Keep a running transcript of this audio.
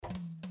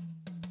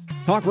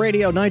Talk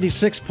Radio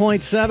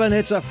 96.7.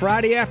 It's a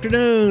Friday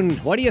afternoon.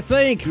 What do you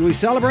think? Do we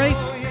celebrate?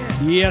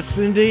 Yes,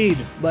 indeed.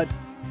 But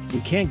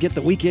we can't get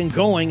the weekend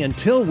going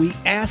until we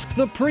ask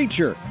the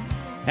preacher.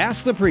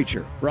 Ask the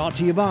Preacher, brought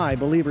to you by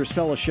Believers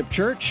Fellowship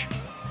Church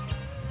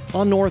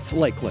on North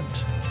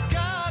Lakeland.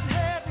 God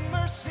have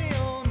mercy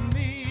on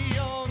me,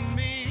 on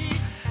me.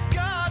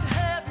 God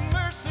have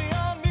mercy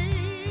on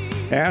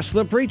me. Ask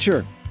the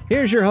Preacher.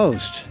 Here's your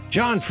host,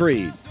 John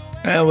Freed.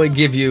 We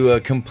give you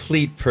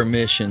complete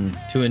permission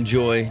to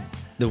enjoy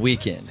the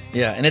weekend.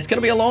 Yeah, and it's going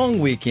to be a long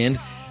weekend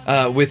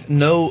with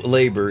no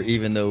labor,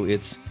 even though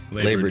it's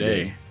Labor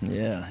Day.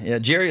 Yeah.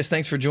 Jarius,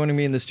 thanks for joining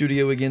me in the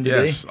studio again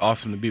today. Yes,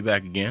 awesome to be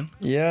back again.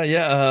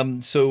 Yeah.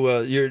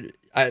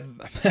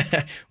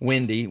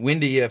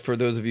 Wendy, for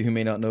those of you who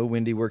may not know,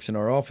 Wendy works in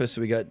our office.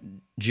 We got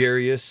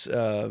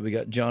Jarius, we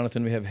got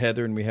Jonathan, we have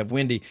Heather, and we have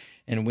Wendy.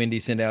 And Wendy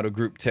sent out a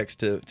group text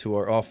to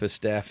our office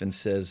staff and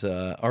says,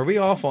 are we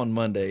off on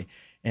Monday?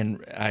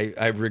 And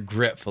I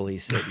regretfully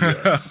said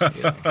yes.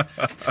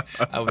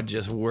 I would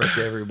just work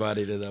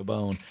everybody to the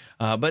bone.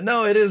 But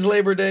no, it is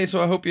Labor Day,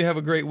 so I hope you have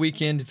a great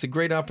weekend. It's a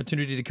great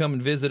opportunity to come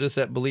and visit us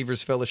at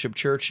Believers Fellowship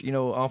Church. You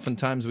know,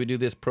 oftentimes we do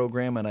this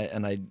program,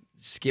 and I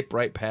skip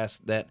right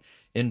past that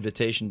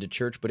invitation to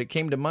church, but it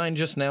came to mind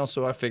just now,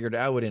 so I figured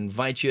I would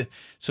invite you.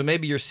 So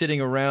maybe you're sitting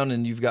around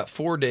and you've got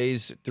 4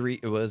 days, three?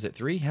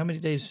 How many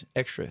days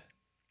extra?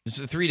 It's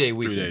a 3-day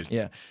weekend. 3 days.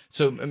 Yeah.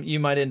 So you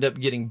might end up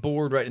getting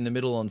bored right in the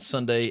middle on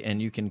Sunday,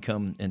 and you can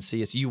come and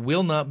see us. You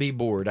will not be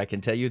bored, I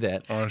can tell you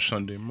that. On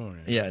Sunday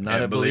morning. Yeah, not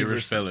at at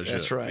Believers Fellowship.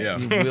 That's right. Yeah.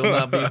 You will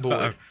not be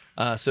bored.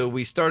 So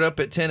we start up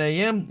at 10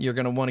 a.m. You're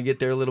going to want to get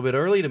there a little bit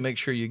early to make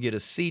sure you get a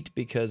seat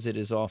because it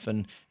is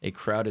often a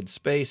crowded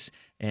space.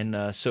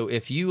 And so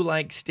if you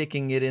like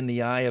sticking it in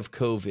the eye of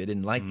COVID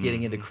and like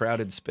getting into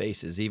crowded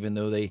spaces, even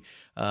though they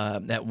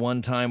at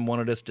one time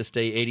wanted us to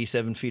stay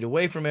 87 feet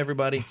away from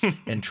everybody,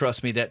 and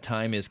trust me, that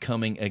time is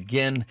coming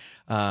again.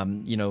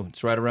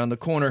 It's right around the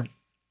corner.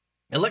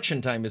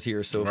 Election time is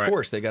here, so of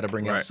course they got to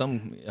bring out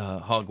some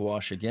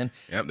hogwash again.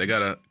 Yep, they got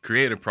to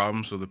create a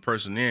problem so the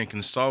person in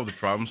can solve the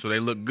problem so they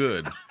look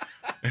good.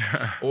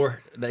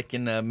 Or they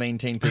can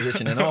maintain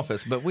position in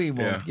office, but we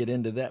won't get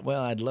into that.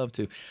 Well, I'd love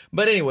to.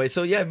 But anyway,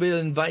 so we'll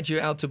invite you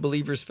out to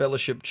Believers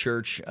Fellowship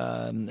Church,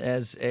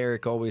 as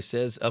Eric always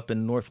says, up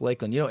in North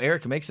Lakeland. You know,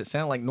 Eric makes it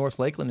sound like North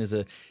Lakeland is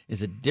a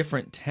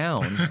different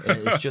town.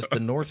 It's just the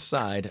north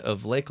side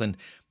of Lakeland,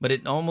 but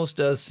it almost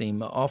does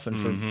seem often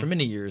for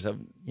many years.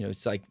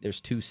 It's like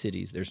there's two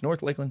cities. There's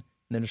North Lakeland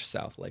and then there's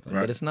South Lakeland,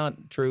 but it's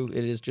not true.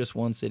 It is just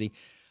one city.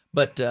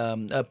 But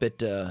up at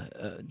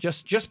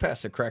just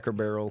past the Cracker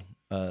Barrel,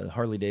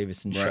 Harley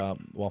Davidson shop,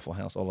 Waffle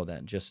House, all of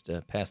that, just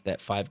past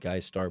that Five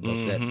Guys,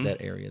 Starbucks,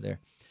 that area there.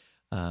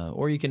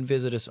 Or you can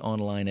visit us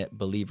online at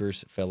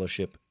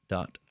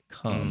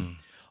believersfellowship.com.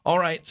 All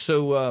right,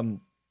 so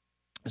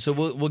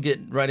we'll get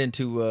right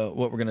into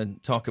what we're going to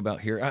talk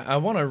about here. I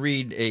want to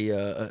read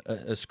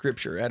a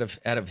scripture out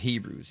of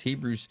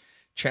Hebrews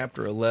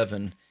chapter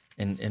 11.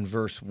 In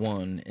verse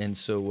 1, and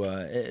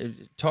so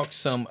talk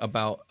some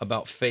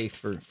about faith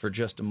for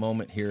just a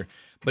moment here,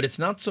 but it's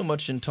not so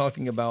much in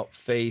talking about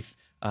faith.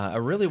 I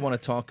really want to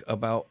talk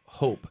about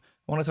hope.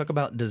 I want to talk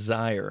about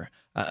desire.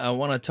 I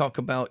want to talk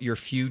about your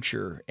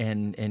future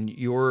and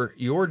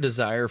your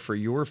desire for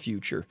your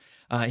future.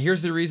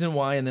 Here's the reason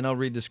why, and then I'll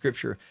read the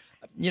scripture.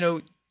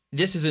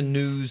 This is a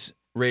news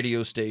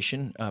radio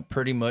station.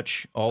 Pretty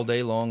much all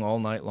day long, all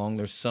night long,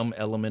 there's some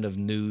element of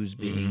news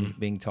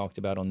being talked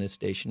about on this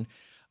station.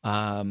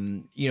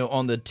 On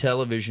the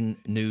television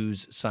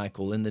news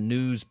cycle, in the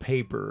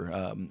newspaper,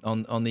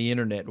 on the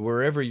internet,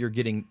 wherever you're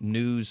getting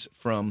news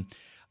from,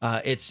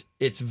 it's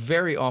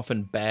very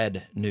often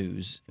bad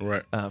news.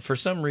 Right. For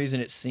some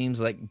reason, it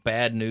seems like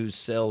bad news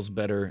sells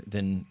better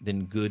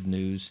than good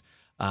news.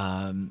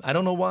 I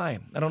don't know why.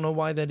 I don't know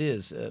why that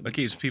is. It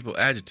keeps people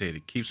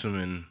agitated, keeps them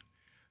in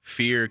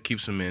fear,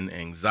 keeps them in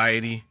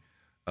anxiety.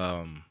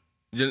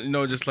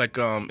 Just like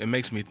it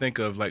makes me think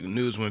of like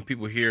news when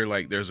people hear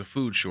like there's a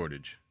food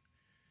shortage.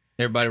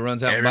 Everybody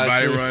runs out and buys food.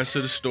 Everybody runs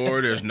to the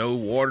store. There's no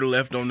water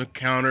left on the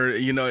counter.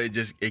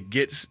 It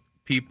gets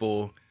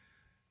people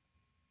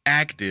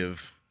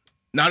active,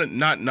 not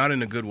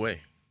in a good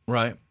way.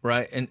 Right.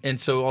 And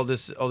so all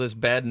this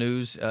bad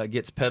news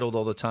gets peddled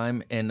all the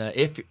time. And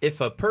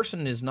if a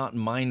person is not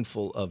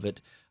mindful of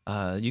it,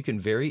 you can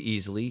very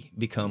easily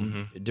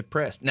become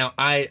depressed. Now,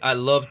 I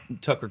love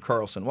Tucker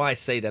Carlson. Why I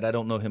say that, I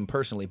don't know him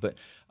personally, but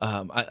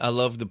I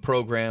love the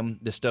program,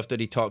 the stuff that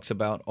he talks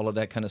about, all of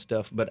that kind of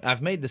stuff. But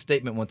I've made the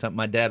statement one time,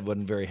 my dad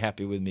wasn't very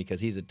happy with me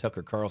because he's a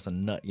Tucker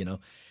Carlson nut,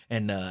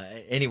 And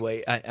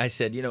anyway, I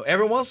said,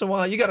 every once in a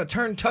while, you got to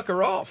turn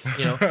Tucker off,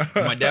 And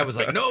my dad was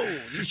like, no,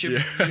 you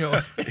should,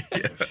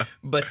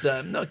 But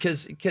no,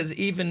 because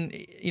even,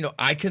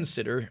 I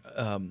consider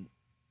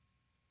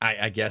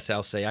I guess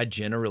I'll say I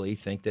generally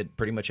think that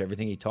pretty much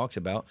everything he talks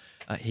about,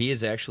 he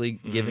is actually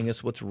giving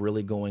us what's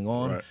really going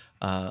on. Right.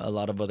 A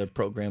lot of other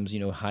programs,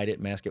 hide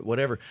it, mask it,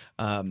 whatever.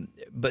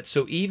 But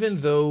so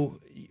even though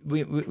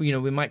we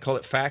might call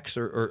it facts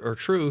or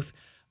truth,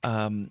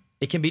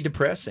 it can be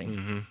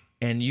depressing.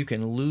 and you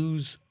can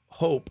lose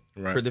hope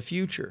Right. for the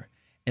future.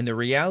 And the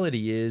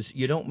reality is,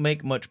 you don't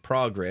make much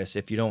progress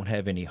if you don't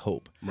have any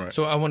hope. Right.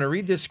 So I want to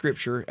read this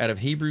scripture out of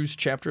Hebrews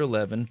chapter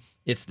 11.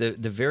 It's the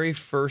very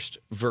first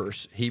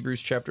verse,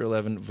 Hebrews chapter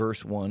 11,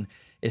 verse 1.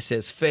 It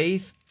says,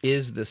 "Faith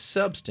is the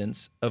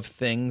substance of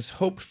things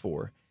hoped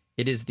for.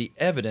 It is the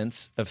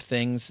evidence of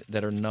things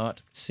that are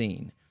not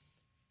seen."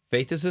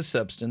 Faith is the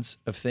substance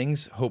of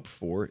things hoped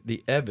for,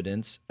 the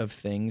evidence of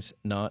things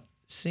not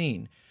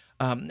seen.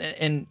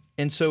 And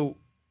so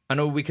I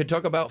know we could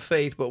talk about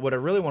faith, but what I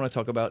really want to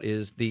talk about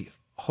is the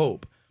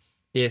hope.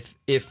 If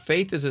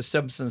faith is a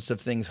substance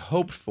of things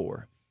hoped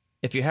for,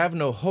 if you have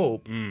no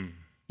hope,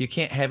 you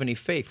can't have any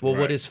faith. Well,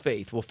 what Right. is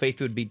faith? Well,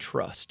 faith would be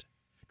trust.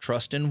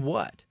 Trust in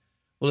what?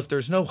 Well, if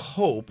there's no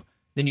hope,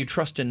 then you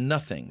trust in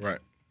nothing. Right.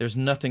 There's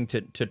nothing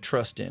to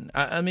trust in.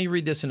 Let me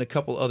read this in a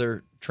couple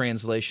other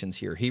translations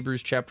here.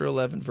 Hebrews chapter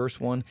 11, verse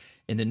 1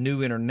 in the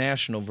New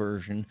International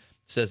Version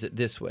says it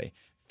this way.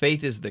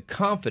 Faith is the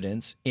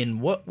confidence in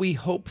what we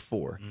hope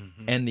for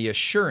and the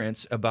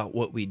assurance about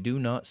what we do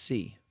not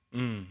see.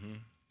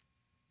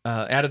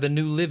 Out of the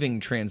New Living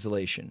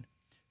Translation,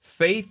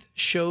 faith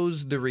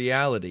shows the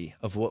reality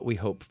of what we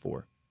hope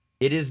for.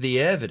 It is the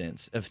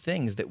evidence of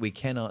things that we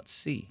cannot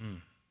see.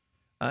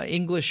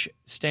 English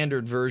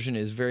Standard Version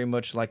is very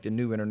much like the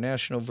New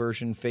International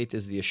Version. Faith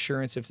is the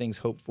assurance of things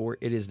hoped for.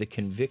 It is the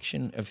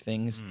conviction of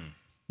things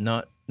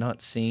not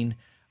seen.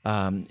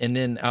 And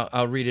then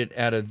I'll read it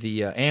out of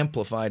the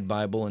Amplified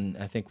Bible, and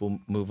I think we'll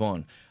move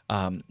on.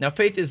 Now,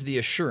 faith is the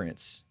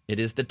assurance. It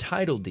is the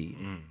title deed.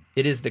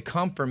 It is the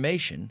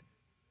confirmation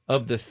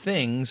of the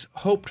things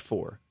hoped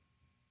for.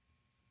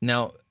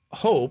 Now,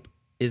 hope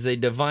is a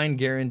divine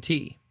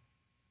guarantee.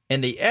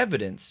 And the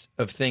evidence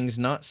of things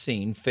not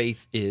seen,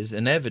 faith is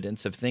an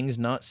evidence of things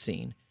not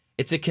seen.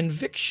 It's a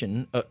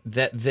conviction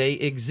that they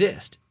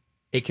exist,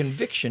 a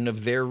conviction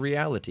of their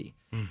reality.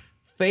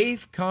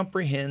 Faith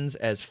comprehends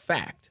as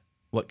fact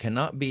what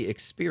cannot be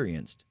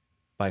experienced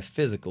by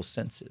physical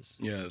senses.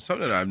 Yeah,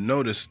 something that I've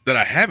noticed that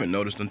I haven't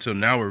noticed until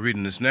now, we're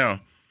reading this now.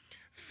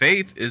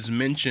 Faith is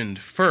mentioned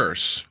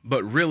first,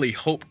 but really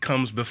hope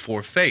comes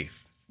before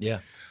faith. Yeah.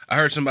 I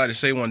heard somebody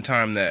say one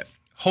time that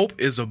hope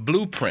is a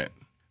blueprint.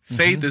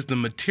 Faith is the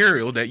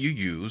material that you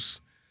use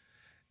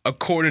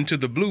according to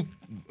the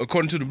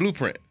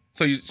blueprint.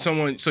 So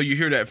you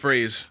hear that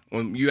phrase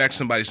when you ask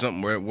somebody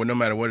something where no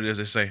matter what it is,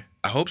 they say,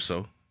 "I hope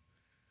so."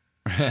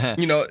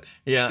 You know,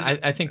 Yeah,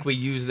 I think we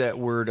use that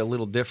word a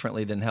little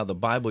differently than how the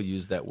Bible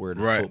used that word.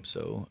 I Right. hope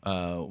so.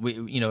 We,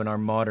 in our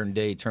modern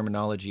day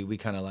terminology, we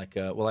kind of like,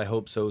 well, I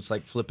hope so. It's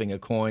like flipping a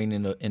coin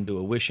into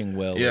a wishing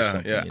well. Or yeah,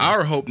 something, yeah. you know?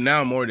 Our hope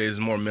now more days is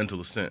more mental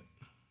assent.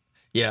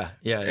 Yeah.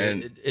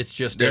 And It's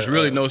just There's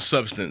really no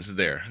substance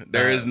there.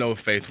 There is no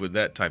faith with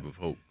that type of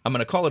hope. I'm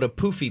going to call it a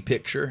poofy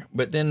picture,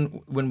 but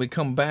then when we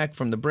come back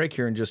from the break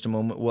here in just a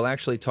moment, we'll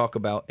actually talk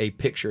about a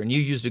picture. And you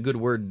used a good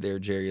word there,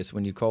 Jarius,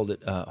 when you called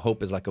it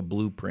hope is like a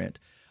blueprint.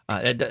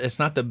 It's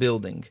not the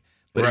building,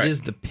 but Right. it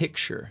is the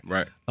picture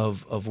Right.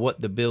 of what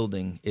the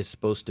building is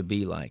supposed to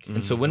be like.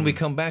 And so when we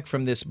come back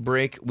from this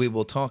break, we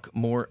will talk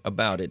more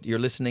about it. You're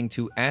listening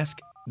to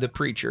Ask the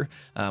Preacher.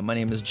 My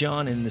name is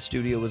John. In the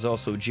studio is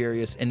also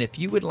Jarius. And if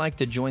you would like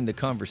to join the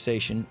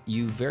conversation,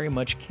 you very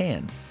much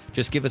can.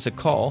 Just give us a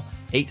call,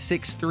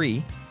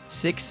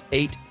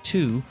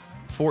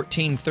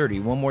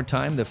 863-682-1430. One more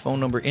time, the phone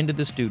number into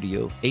the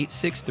studio,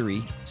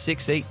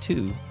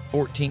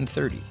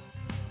 863-682-1430.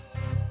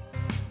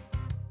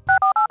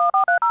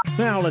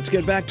 Now let's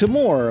get back to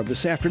more of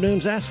this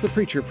afternoon's Ask the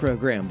Preacher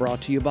program,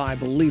 brought to you by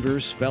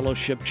Believers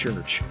Fellowship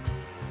Church.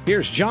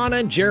 Here's John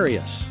and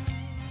Jarius.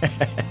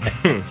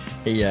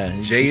 Yeah,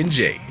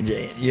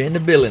 J&J. you're in the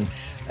building.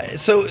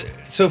 So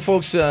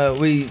folks,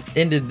 we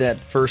ended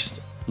that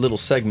first little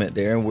segment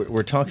there, and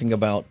we're talking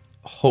about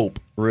hope,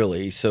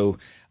 really. So,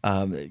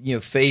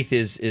 faith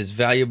is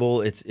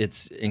valuable.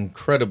 It's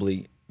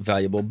incredibly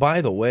valuable.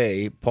 By the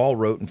way, Paul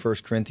wrote in 1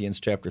 Corinthians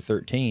chapter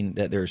 13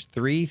 that there's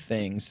three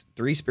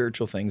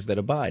spiritual things that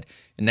abide.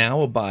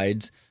 Now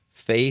abides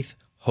faith,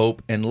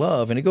 hope, and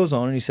love. And it goes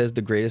on and he says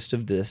the greatest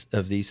of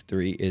these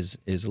three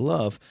is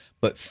love.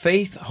 But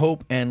faith,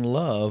 hope, and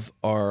love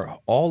are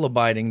all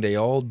abiding. They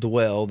all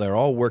dwell. They're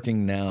all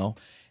working now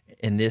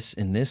in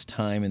this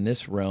time, in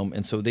this realm.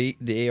 And so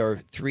they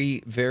are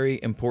three very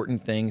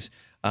important things.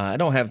 I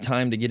don't have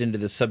time to get into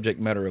the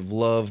subject matter of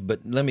love, but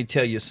let me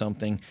tell you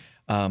something.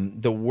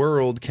 The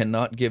world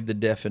cannot give the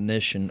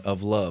definition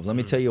of love. Let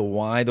me tell you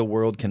why the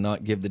world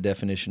cannot give the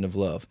definition of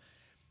love.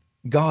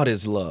 God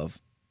is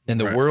love. And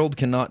the world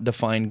cannot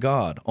define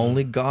God.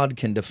 Only God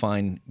can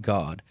define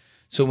God.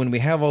 So when we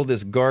have all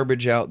this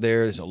garbage out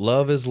there,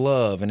 love is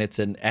love, and it's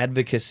an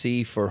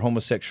advocacy for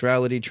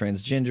homosexuality,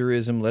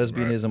 transgenderism,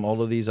 lesbianism,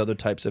 all of these other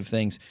types of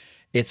things,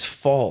 it's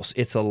false.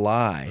 It's a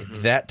lie.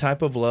 That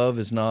type of love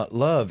is not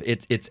love.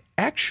 It's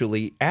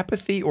actually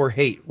apathy or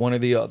hate, one or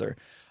the other.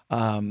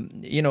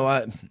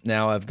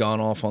 Now I've gone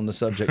off on the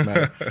subject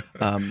matter.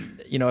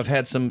 I've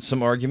had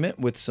some argument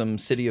with some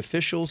city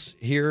officials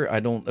here.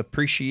 I don't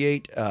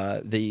appreciate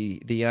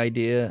the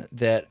idea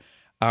that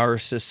our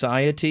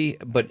society,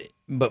 but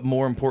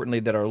more importantly,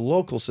 that our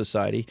local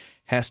society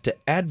has to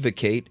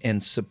advocate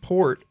and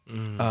support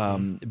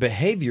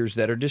behaviors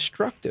that are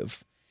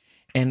destructive.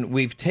 And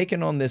we've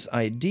taken on this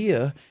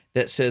idea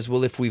that says,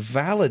 well, if we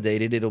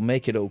validate it, it'll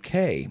make it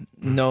okay.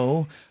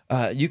 No,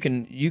 you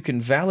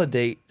can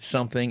validate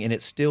something and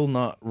it's still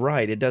not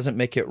right. It doesn't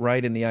make it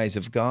right in the eyes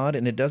of God,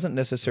 and it doesn't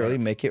necessarily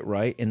make it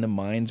right in the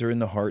minds or in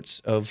the hearts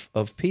of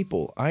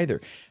people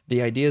either.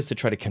 The idea is to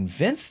try to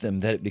convince them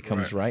that it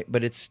becomes right,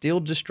 but it's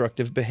still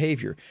destructive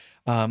behavior.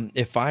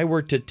 If I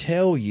were to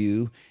tell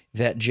you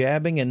that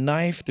jabbing a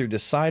knife through the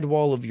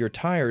sidewall of your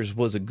tires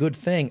was a good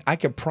thing, I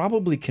could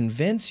probably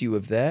convince you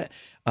of that.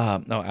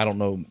 No, I don't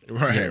know,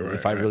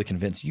 if I really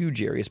convince you,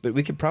 Jarius, but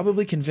we could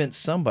probably convince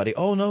somebody,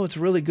 oh, no, it's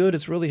really good.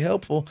 It's really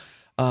helpful.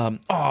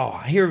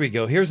 Here we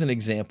go. Here's an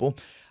example.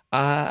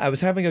 I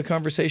was having a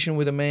conversation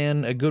with a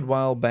man a good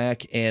while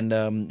back,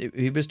 and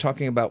he was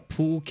talking about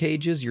pool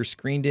cages, your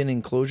screened-in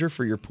enclosure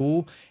for your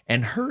pool,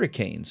 and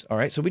hurricanes. All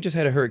right, so we just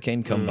had a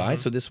hurricane come by,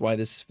 so this is why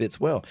this fits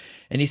well.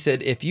 And he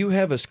said, if you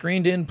have a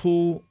screened-in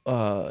pool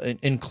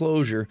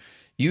enclosure,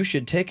 you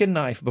should take a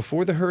knife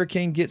before the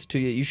hurricane gets to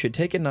you. You should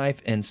take a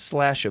knife and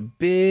slash a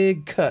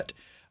big cut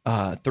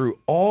through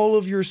all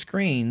of your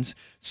screens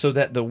so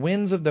that the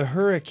winds of the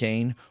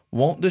hurricane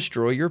won't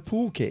destroy your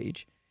pool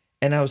cage.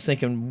 And I was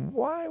thinking,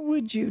 why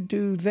would you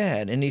do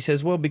that? And he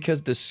says, well,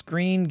 because the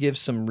screen gives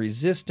some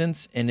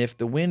resistance, and if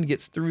the wind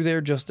gets through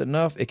there just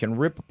enough, it can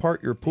rip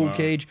apart your pool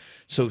cage.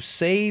 So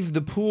save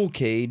the pool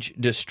cage,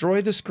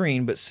 destroy the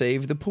screen, but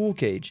save the pool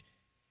cage.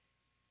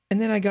 And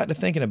then I got to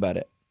thinking about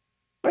it.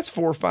 That's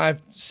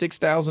 $4,000,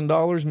 $5,000,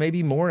 $6,000,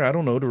 maybe more. I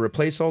don't know, to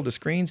replace all the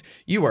screens.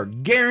 You are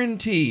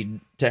guaranteed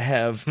to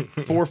have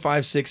 $4,000,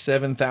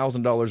 $5,000, $6,000,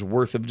 $7,000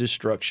 worth of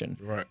destruction.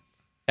 Right.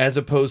 As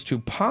opposed to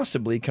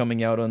possibly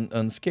coming out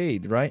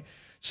unscathed, right?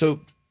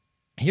 So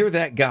here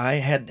that guy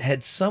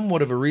had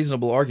somewhat of a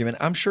reasonable argument.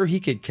 I'm sure he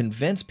could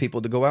convince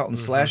people to go out and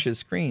slash his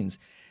screens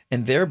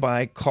and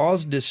thereby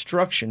cause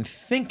destruction,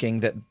 thinking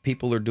that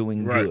people are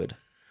doing good.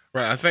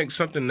 Right. I think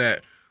something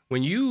that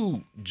when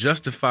you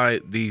justify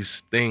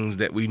these things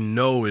that we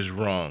know is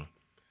wrong,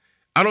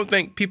 I don't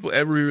think people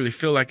ever really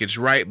feel like it's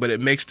right, but it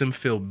makes them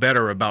feel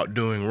better about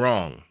doing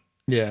wrong.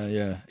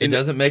 Yeah. It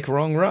doesn't make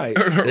wrong right.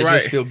 They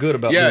just feel good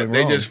about doing wrong.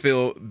 Yeah, they just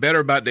feel better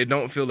about it. They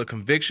don't feel the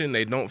conviction.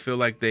 They don't feel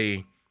like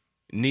they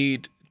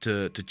need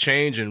to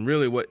change. And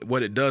really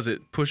what it does,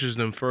 it pushes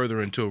them further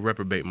into a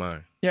reprobate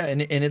mind. Yeah,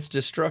 and it's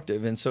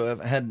destructive. And so I've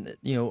had,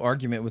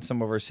 argument with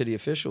some of our city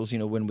officials,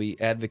 when we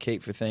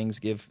advocate for things,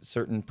 give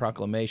certain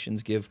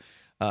proclamations,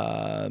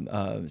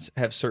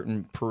 have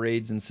certain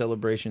parades and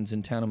celebrations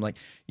in town. I'm like,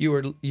 you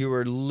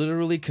are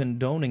literally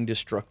condoning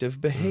destructive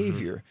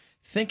behavior.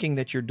 Thinking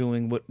that you're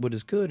doing what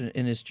is good,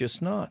 and it's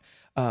just not.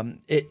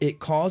 It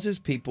causes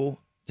people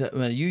to.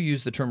 You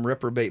use the term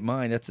reprobate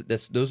mind.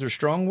 Those are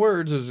strong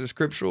words. Those are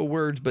scriptural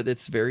words, but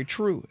it's very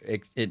true.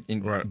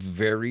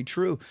 Very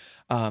true.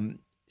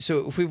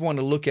 So if we want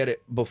to look at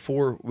it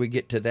before we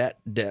get to that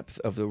depth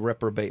of the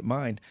reprobate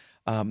mind,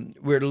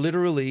 we're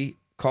literally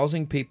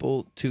causing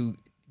people to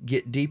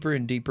get deeper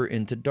and deeper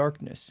into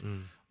darkness.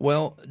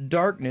 Well,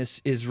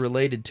 darkness is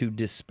related to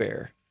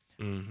despair.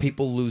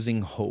 People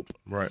losing hope.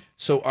 Right.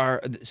 So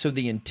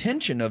the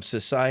intention of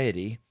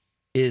society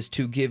is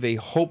to give a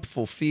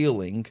hopeful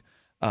feeling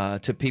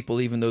to people,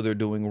 even though they're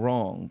doing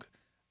wrong.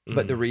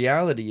 But the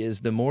reality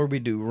is, the more we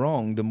do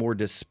wrong, the more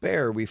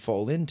despair we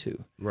fall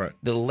into. Right.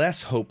 The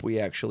less hope we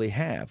actually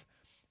have.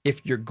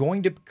 If you're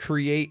going to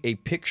create a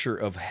picture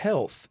of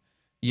health,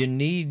 you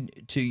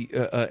need to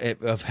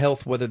of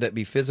health, whether that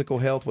be physical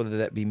health, whether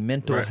that be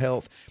mental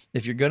health.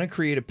 If you're going to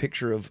create a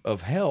picture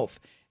of health,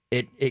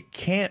 it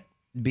can't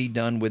be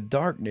done with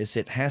darkness.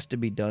 It has to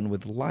be done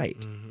with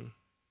light.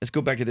 Let's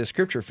go back to the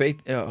scripture.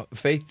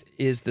 Faith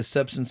is the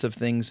substance of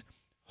things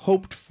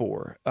hoped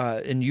for,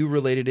 and you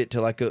related it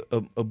to like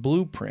a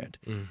blueprint.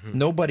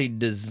 Nobody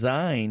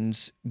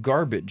designs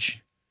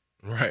garbage,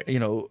 right?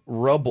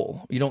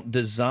 Rubble. You don't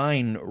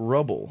design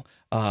rubble,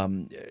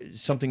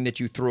 something that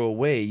you throw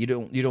away. You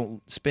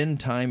don't spend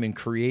time in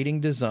creating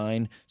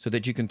design so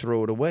that you can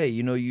throw it away.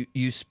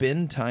 You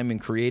spend time in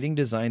creating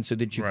design so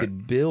that you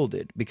could build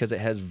it because it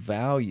has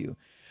value.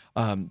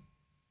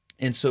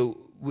 And so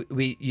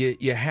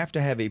you have to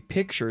have a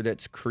picture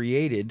that's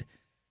created,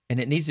 and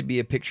it needs to be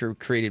a picture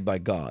created by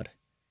God.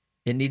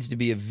 It needs to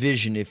be a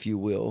vision, if you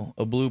will,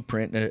 a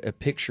blueprint, a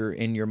picture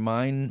in your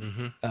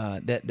mind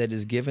that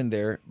is given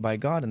there by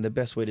God. And the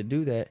best way to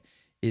do that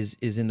is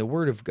in the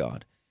Word of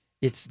God.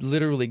 It's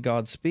literally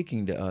God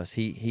speaking to us.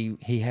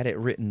 He had it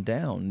written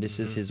down. This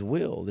is His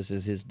will. This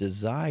is His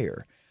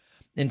desire.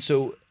 And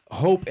so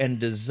hope and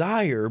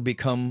desire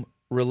become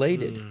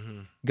related.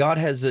 God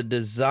has a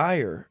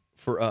desire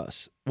for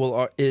us.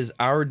 Well, is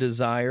our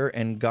desire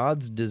and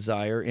God's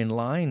desire in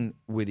line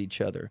with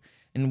each other?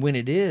 And when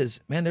it is,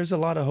 man, there's a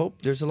lot of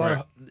hope. There's a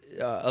lot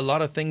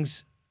of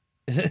things,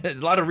 a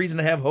lot of reason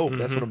to have hope.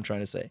 That's what I'm trying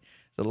to say.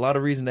 There's a lot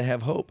of reason to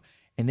have hope.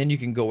 And then you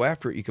can go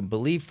after it. You can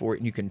believe for it,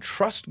 and you can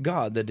trust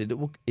God that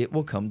it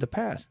will come to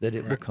pass. That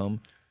it will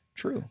come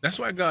True. That's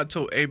why God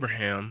told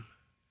Abraham,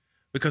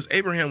 because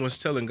Abraham was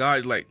telling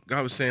God, like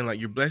God was saying, like,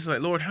 you're blessed. He's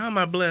like, Lord, how am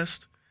I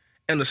blessed?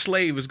 And the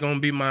slave is going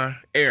to be my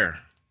heir.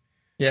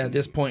 Yeah, at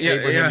this point, Yeah,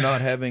 Abraham yeah.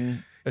 not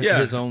having Yeah.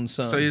 his own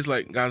son. So he's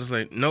like, God is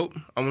like, nope,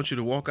 I want you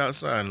to walk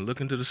outside and look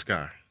into the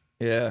sky.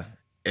 yeah.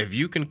 If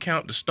you can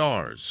count the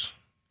stars.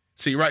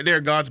 See, right there,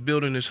 God's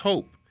building his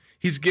hope.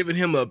 He's giving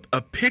him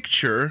a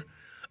picture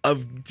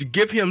to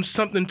give him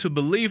something to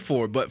believe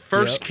for. But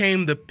first Yep.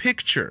 came the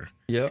picture.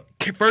 Yep.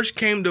 First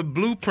came the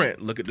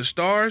blueprint. Look at the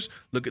stars,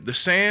 look at the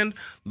sand,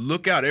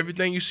 look out,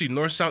 everything you see,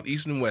 north, south,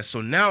 east, and west. So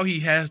now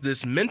he has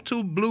this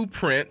mental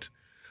blueprint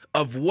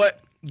of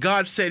what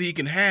God said he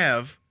can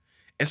have.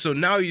 And so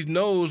now he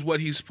knows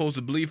what he's supposed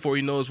to believe for.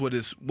 He knows what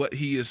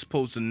he is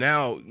supposed to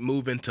now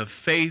move into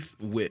faith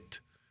with.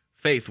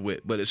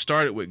 But it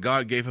started with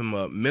God gave him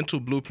a mental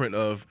blueprint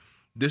of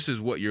this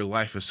is what your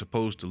life is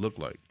supposed to look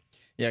like.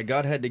 Yeah,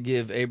 God had to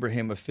give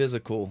Abraham a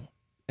physical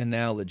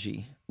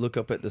analogy. Look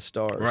up at the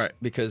stars. Right.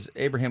 Because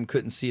Abraham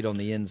couldn't see it on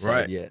the inside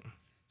Right. yet.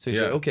 So he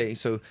said, Yeah. okay,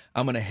 so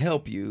I'm going to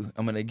help you.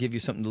 I'm going to give you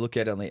something to look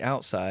at on the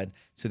outside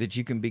so that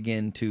you can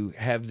begin to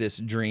have this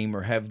dream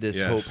or have this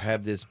Yes. hope,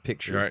 have this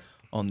picture Right.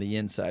 on the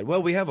inside.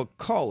 Well, we have a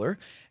caller.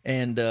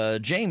 And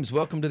James,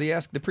 welcome to the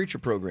Ask the Preacher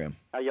program.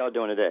 How y'all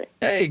doing today?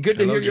 Hey, good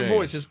to Hello, hear your James.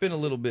 voice. It's been a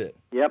little bit.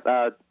 Yep.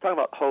 Talking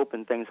about hope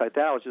and things like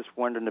that, I was just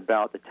wondering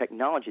about the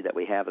technology that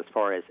we have as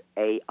far as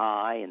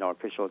AI and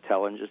artificial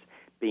intelligence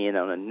being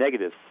on a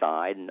negative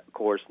side. And, of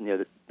course,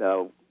 the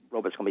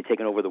robots going to be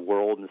taking over the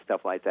world and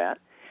stuff like that.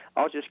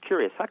 I was just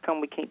curious, how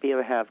come we can't be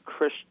able to have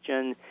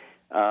Christian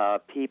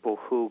people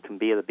who can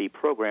be able to be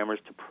programmers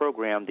to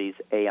program these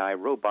AI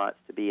robots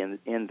to be in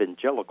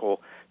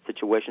evangelical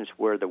situations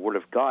where the Word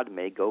of God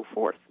may go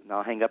forth? And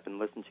I'll hang up and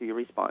listen to your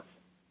response.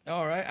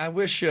 All right. I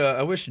wish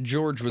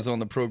George was on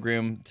the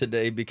program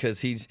today because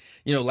he's,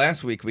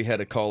 last week we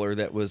had a caller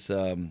that was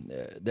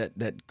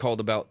that called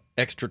about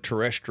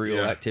extraterrestrial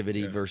Yeah,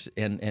 activity yeah. versus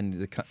and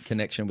the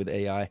connection with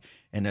AI.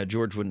 And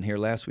George wasn't here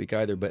last week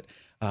either. But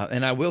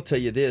and I will tell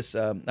you this: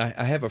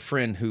 I have a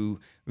friend who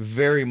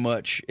very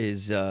much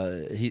is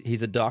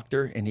he's a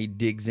doctor and he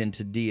digs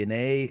into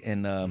DNA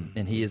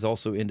and he is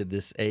also into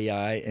this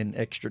AI and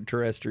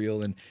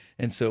extraterrestrial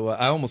and so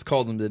I almost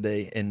called him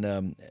today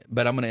and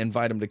but I'm going to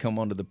invite him to come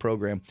onto the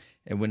program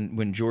and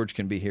when George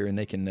can be here and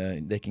they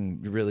can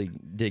really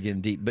dig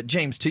in deep. But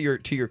James, to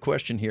your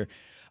question here.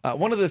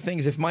 One of the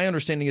things, if my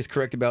understanding is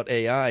correct about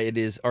AI, it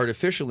is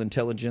artificial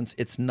intelligence.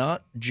 It's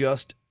not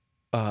just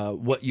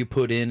what you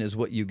put in is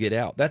what you get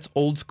out. That's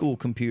old school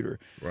computer,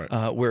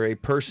 Right. where a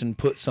person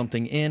puts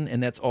something in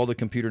and that's all the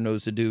computer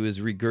knows to do is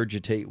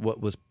regurgitate what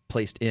was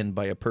placed in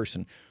by a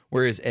person.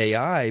 Whereas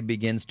AI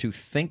begins to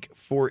think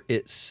for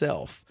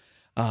itself.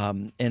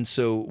 And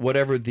so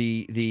whatever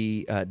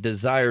the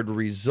desired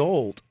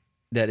result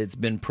that it's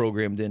been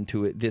programmed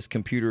into it, this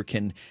computer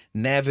can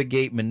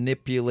navigate,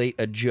 manipulate,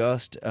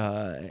 adjust,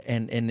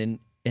 and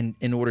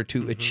in order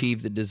to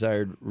achieve the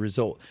desired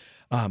result.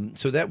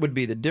 So that would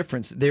be the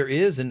difference. There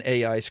is an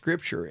AI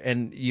scripture,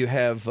 and you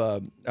have,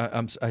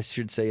 I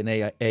should say,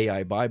 an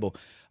AI Bible.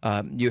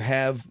 You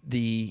have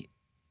the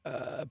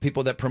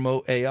people that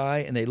promote AI,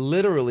 and they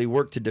literally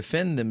work to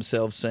defend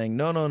themselves, saying,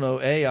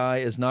 no, AI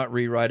is not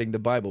rewriting the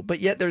Bible.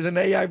 But yet there's an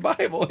AI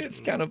Bible. It's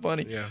kind of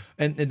funny. Yeah.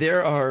 And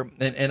there are,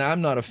 and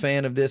I'm not a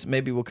fan of this.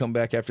 Maybe we'll come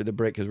back after the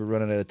break because we're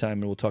running out of time,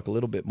 and we'll talk a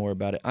little bit more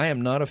about it. I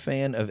am not a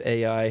fan of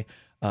AI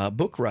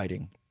book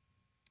writing.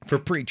 For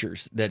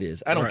preachers, that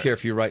is. I don't Right. care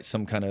if you write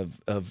some kind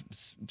of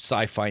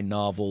sci-fi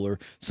novel or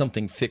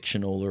something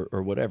fictional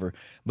or whatever.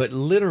 But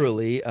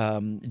literally,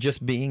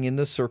 just being in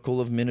the circle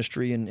of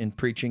ministry and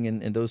preaching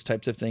and those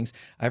types of things,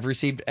 I've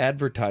received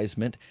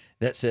advertisement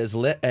that says,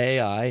 let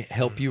AI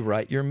help you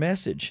write your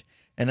message.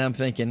 And I'm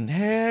thinking,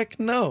 heck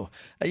no.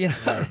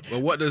 Well,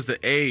 what does the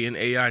A in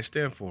AI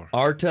stand for?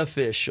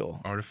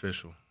 Artificial.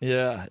 Artificial.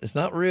 Yeah, it's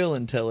not real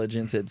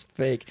intelligence, it's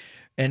fake.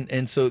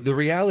 And so the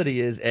reality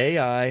is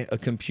AI, a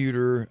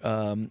computer,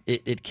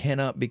 it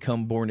cannot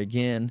become born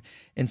again.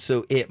 And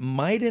so it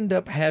might end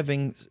up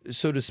having,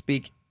 so to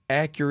speak,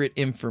 accurate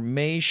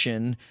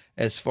information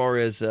as far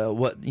as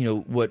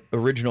what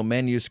original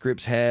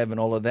manuscripts have and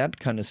all of that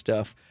kind of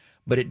stuff.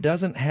 But it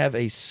doesn't have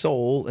a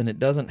soul and it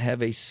doesn't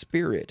have a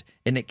spirit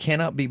and it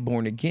cannot be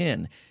born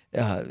again.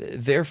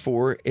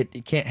 Therefore,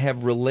 it can't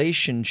have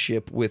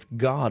relationship with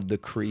God, the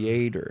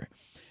Creator.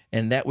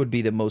 And that would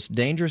be the most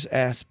dangerous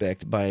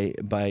aspect by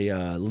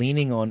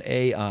leaning on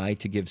AI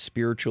to give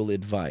spiritual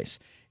advice.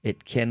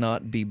 It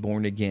cannot be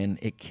born again.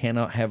 It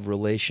cannot have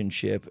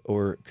relationship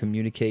or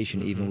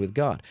communication even with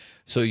God.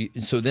 So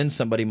then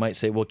somebody might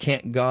say, well,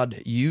 can't God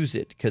use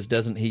it? Because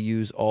doesn't he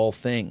use all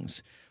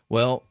things?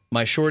 Well,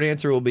 my short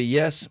answer will be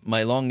yes.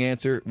 My long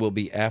answer will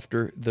be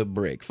after the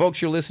break. Folks,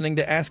 you're listening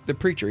to Ask the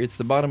Preacher. It's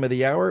the bottom of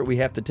the hour. We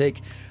have to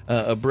take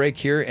a break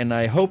here, and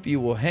I hope you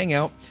will hang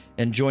out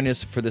and join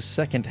us for the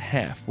second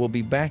half. We'll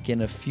be back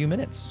in a few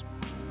minutes.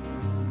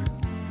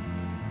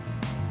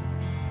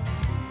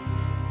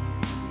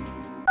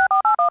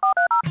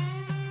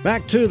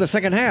 Back to the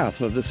second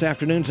half of this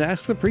afternoon's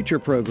Ask the Preacher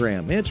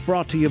program. It's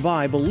brought to you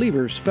by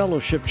Believers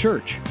Fellowship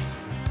Church.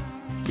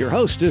 Your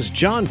host is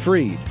John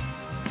Freed.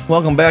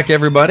 Welcome back,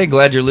 everybody.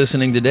 Glad you're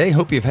listening today.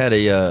 Hope you've had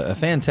a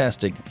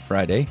fantastic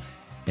Friday.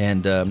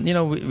 And,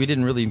 we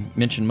didn't really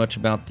mention much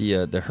about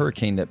the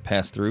hurricane that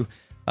passed through.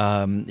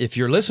 If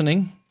you're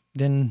listening,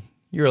 then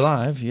you're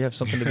alive. You have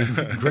something to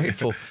be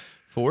grateful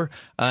for.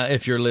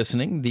 If you're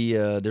listening,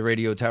 the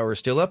radio tower is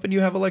still up and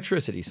you have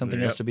electricity,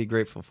 something else to be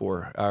grateful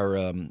for.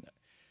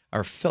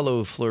 Our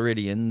fellow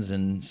Floridians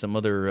and some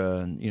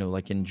other,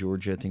 like in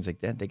Georgia, things like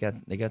that,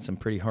 they got some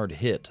pretty hard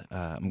hit.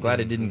 I'm glad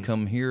it didn't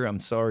come here. I'm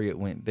sorry it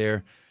went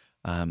there.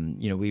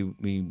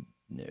 We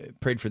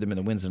prayed for them in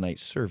the Wednesday night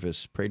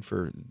service, prayed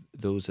for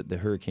those that the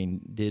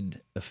hurricane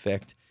did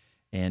affect.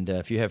 And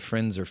if you have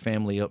friends or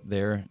family up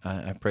there,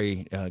 I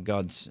pray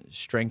God's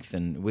strength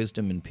and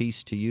wisdom and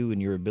peace to you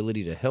and your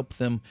ability to help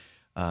them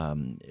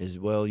as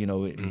well.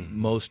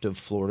 Most of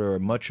Florida or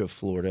much of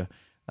Florida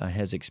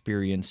has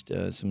experienced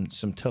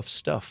some tough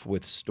stuff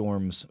with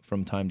storms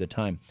from time to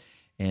time.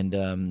 And,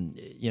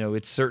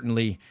 it's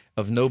certainly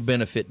of no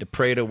benefit to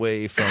pray it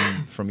away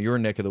from your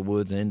neck of the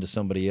woods and into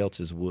somebody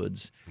else's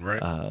woods. Right.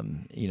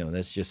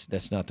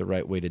 That's not the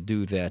right way to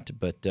do that.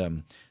 But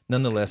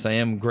nonetheless, I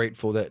am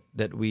grateful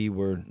that we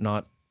were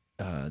not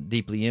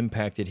deeply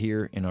impacted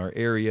here in our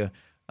area.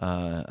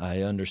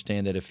 I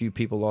understand that a few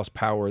people lost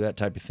power, that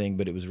type of thing,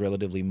 but it was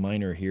relatively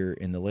minor here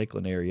in the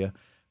Lakeland area.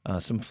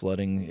 Some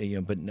flooding, we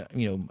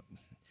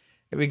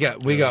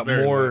got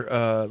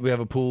more. We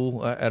have a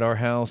pool at our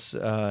house,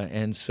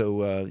 and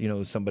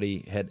so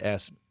somebody had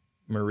asked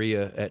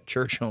Maria at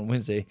church on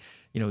Wednesday,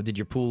 did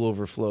your pool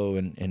overflow?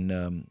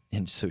 And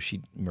so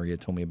Maria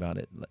told me about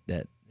it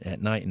that at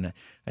night, and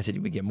I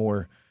said, we get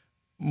more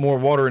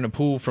water in a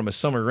pool from a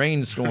summer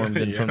rainstorm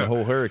than from the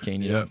whole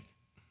hurricane, you know.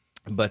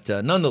 But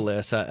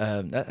nonetheless,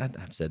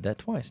 I've said that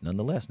twice.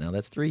 Nonetheless, now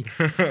that's 3.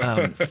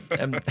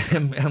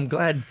 I'm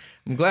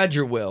glad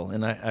you're well,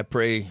 and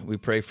we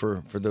pray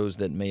for those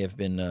that may have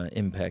been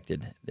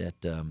impacted,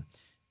 that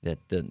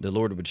the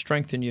Lord would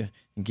strengthen you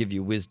and give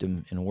you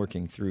wisdom in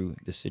working through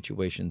the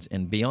situations,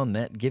 and beyond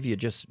that, give you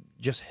just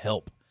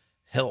help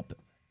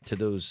to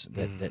those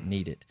that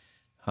need it.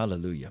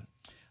 Hallelujah.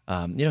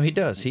 He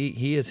does.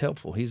 He is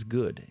helpful. He's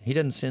good. He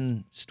doesn't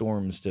send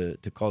storms to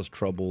cause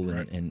trouble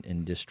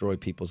and destroy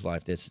people's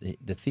life.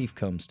 The thief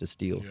comes to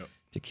steal,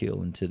 to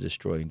kill, and to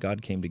destroy. And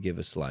God came to give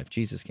us life.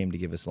 Jesus came to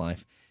give us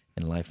life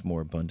and life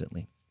more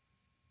abundantly.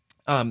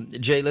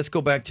 Jay, let's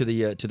go back to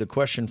the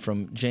question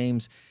from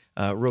James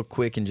real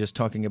quick, and just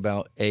talking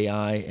about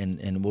AI,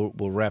 and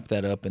we'll wrap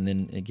that up and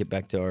then get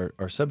back to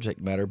our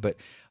subject matter. But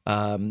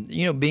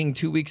being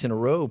 2 weeks in a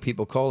row,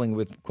 people calling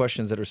with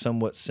questions that are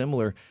somewhat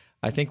similar,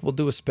 I think we'll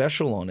do a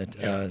special on it.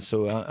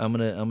 So I'm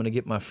gonna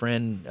get my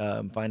friend,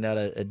 find out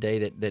a day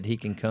that he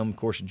can come. Of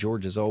course,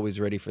 George is always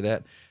ready for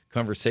that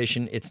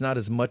conversation. It's not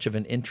as much of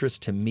an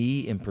interest to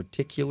me in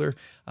particular.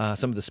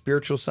 Some of the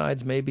spiritual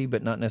sides maybe,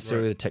 but not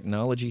necessarily the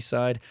technology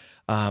side.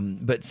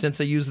 But since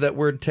I use that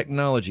word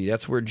technology,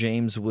 that's where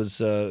James was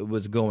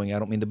going. I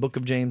don't mean the book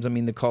of James. I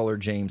mean the caller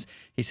James.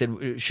 He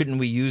said, shouldn't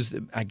we use,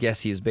 I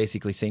guess he is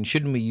basically saying,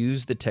 shouldn't we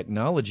use the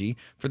technology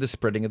for the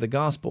spreading of the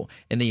gospel?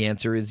 And the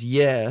answer is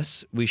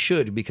yes, we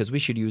should, because we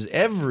should use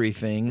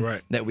everything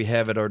that we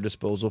have at our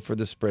disposal for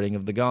the spreading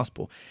of the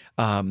gospel.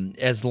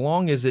 As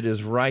long as it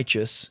is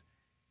righteous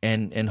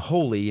and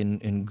holy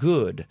and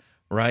good,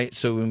 right?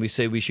 So when we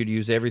say we should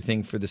use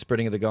everything for the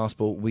spreading of the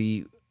gospel,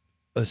 we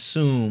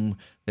assume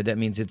that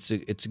means it's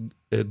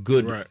a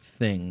good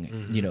thing.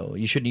 Mm-hmm.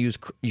 You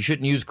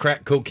shouldn't use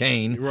crack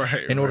cocaine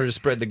in order to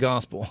spread the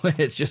gospel.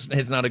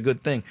 It's not a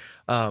good thing.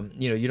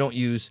 You don't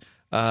use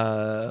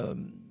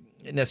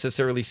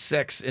necessarily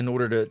sex in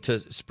order to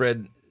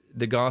spread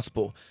the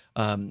gospel.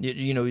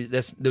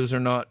 Those are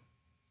not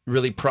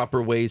really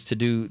proper ways to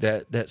do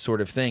that sort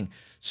of thing.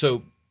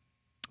 So,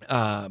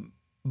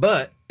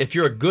 but if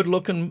you're a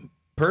good-looking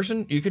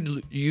person, you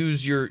could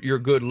use your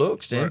good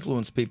looks to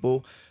influence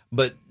people,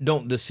 but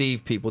don't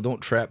deceive people,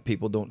 don't trap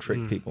people, don't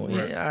trick people.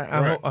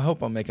 I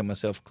hope I'm making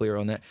myself clear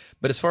on that.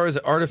 But as far as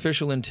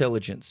artificial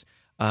intelligence,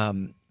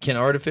 can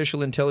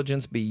artificial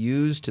intelligence be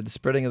used to the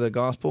spreading of the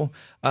gospel?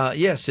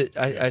 Yes,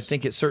 I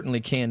think it certainly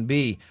can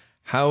be.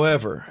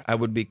 However, I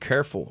would be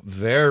careful,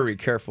 very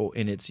careful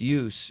in its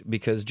use,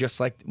 because just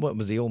like, what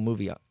was the old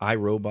movie, I,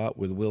 Robot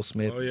with Will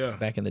Smith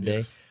back in the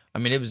day? I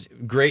mean, it was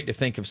great to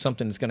think of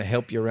something that's going to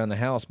help you around the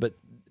house, but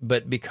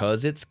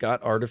because it's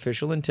got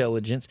artificial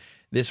intelligence,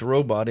 this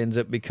robot ends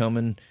up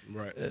becoming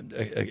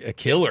a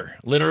killer,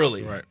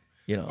 literally. Right.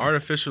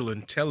 Artificial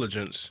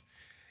intelligence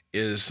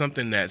is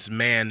something that's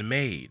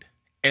man-made,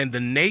 and the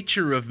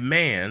nature of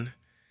man,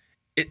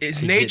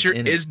 its nature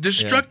is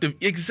destructive.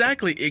 Yeah.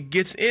 Exactly, it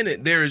gets in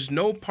it. There is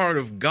no part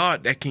of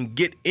God that can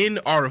get in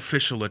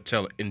artificial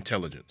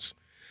intelligence.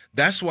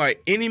 That's why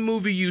any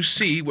movie you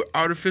see with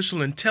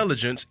artificial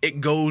intelligence,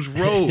 it goes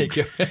rogue.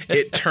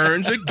 It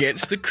turns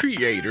against the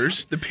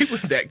creators, the people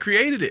that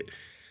created it.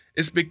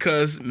 It's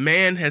because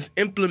man has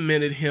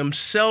implemented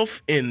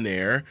himself in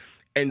there.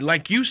 And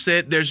like you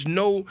said, there's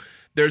no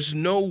there's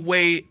no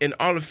way an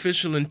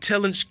artificial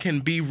intelligence can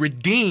be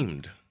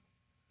redeemed.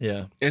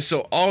 Yeah. And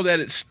so all that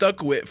it's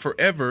stuck with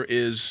forever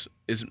is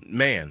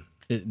man.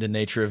 The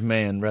nature of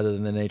man rather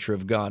than the nature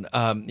of God.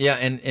 Yeah,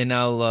 and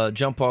I'll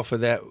jump off of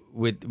that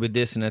with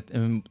this,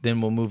 and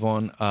then we'll move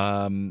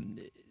on.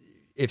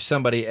 If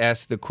somebody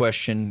asks the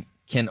question,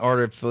 can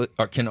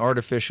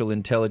artificial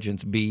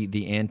intelligence be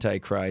the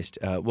Antichrist?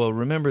 Well,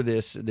 remember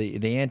this: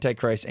 the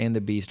Antichrist and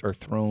the beast are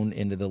thrown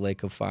into the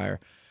lake of fire.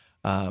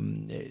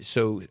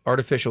 So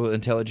artificial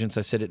intelligence,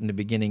 I said it in the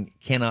beginning,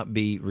 cannot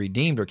be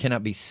redeemed or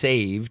cannot be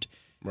saved,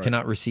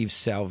 cannot receive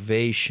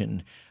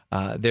salvation.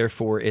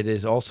 Therefore, it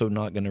is also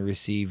not going to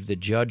receive the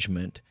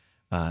judgment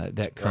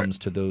that comes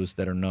to those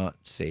that are not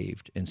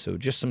saved. And so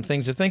just some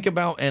things to think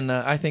about, and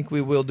I think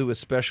we will do a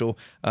special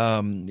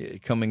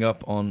coming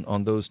up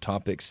on those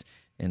topics.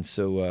 And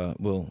so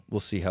we'll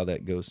see how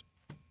that goes.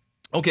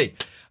 Okay,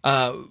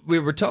 we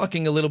were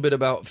talking a little bit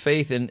about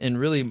faith and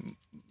really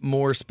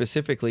more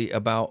specifically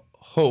about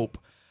hope.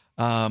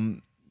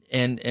 And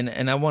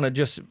I want to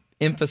just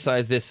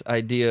emphasize this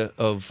idea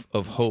of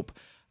hope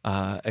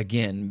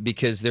again,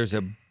 because there's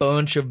a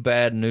bunch of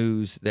bad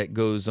news that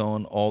goes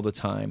on all the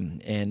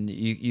time, and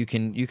you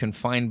can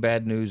find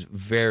bad news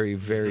very,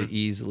 very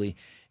easily.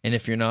 And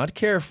if you're not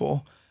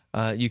careful,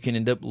 you can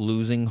end up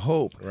losing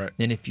hope. Right.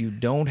 And if you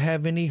don't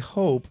have any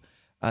hope,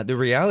 the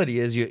reality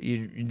is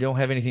you don't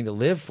have anything to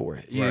live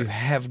for. You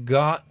have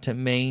got to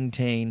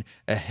maintain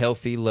a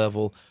healthy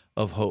level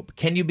of hope.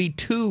 Can you be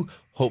too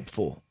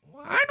hopeful?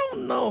 I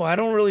don't know. I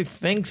don't really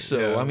think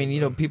so. Yeah. I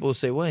mean, people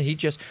say, well,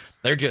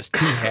 they're just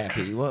too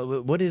happy.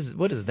 What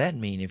does that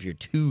mean if you're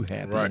too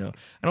happy? Right.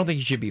 I don't think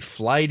you should be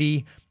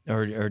flighty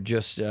or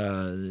just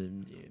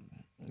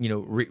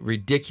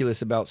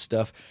ridiculous about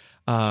stuff.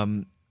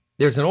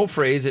 There's an old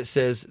phrase that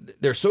says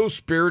they're so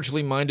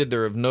spiritually minded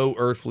they're of no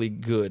earthly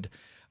good.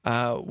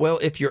 Well,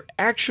 if you're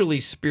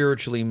actually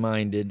spiritually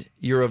minded,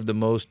 you're of the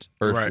most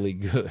earthly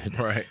good.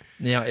 Right.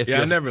 Now,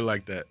 I never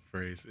liked that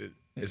phrase.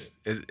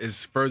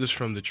 It's furthest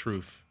from the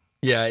truth.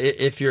 Yeah,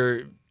 if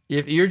you're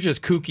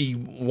just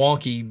kooky,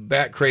 wonky,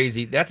 bat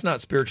crazy, that's not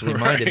spiritually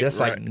minded. That's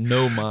like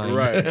no mind.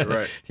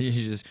 Right.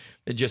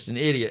 You're just an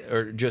idiot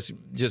or just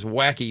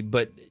wacky.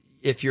 But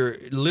if you're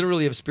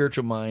literally of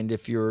spiritual mind,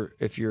 if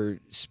your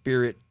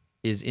spirit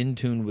is in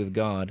tune with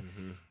God,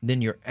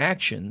 then your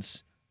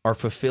actions are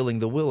fulfilling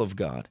the will of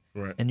God,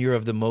 and you're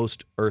of the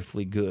most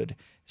earthly good.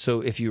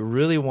 So if you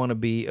really want to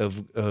be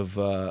of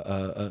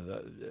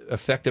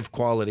effective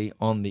quality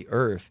on the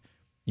earth,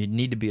 you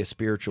need to be a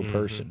spiritual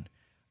person.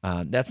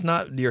 That's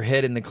not your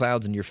head in the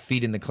clouds and your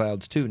feet in the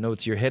clouds too. No,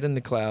 it's your head in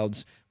the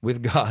clouds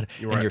with God,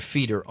 and your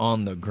feet are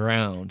on the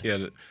ground.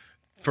 Yeah,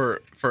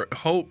 for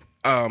hope,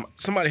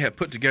 somebody had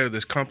put together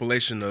this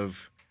compilation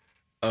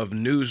of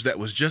news that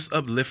was just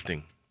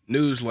uplifting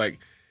news,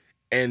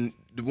 and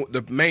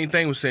the main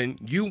thing was saying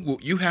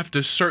you have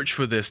to search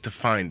for this to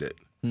find it.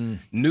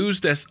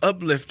 News that's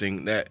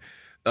uplifting, that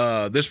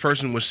this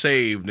person was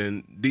saved,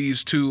 and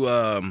these two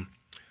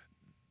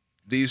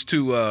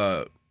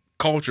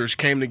cultures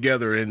came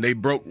together and they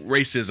broke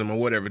racism or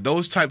whatever.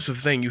 Those types of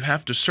things, you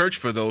have to search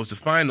for those to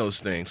find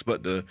those things.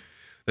 But the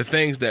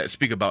things that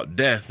speak about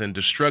death and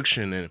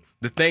destruction and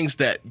the things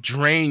that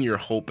drain your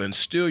hope and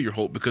steal your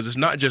hope, because it's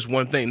not just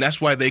one thing.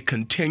 That's why they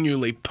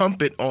continually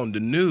pump it on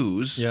the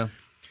news. Yeah.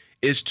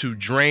 Is to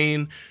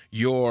drain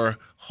your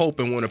hope.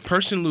 And when a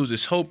person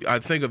loses hope, I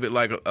think of it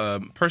like a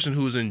person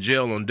who's in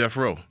jail on death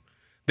row.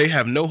 They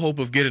have no hope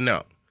of getting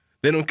out.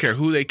 They don't care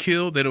who they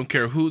killed. They don't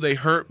care who they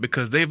hurt,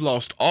 because they've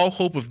lost all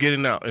hope of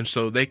getting out. And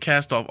so they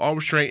cast off all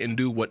restraint and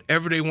do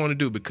whatever they want to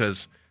do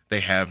because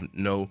they have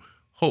no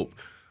hope.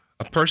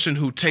 A person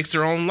who takes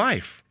their own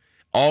life,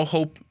 all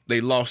hope,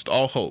 they lost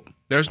all hope.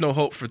 There's no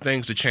hope for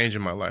things to change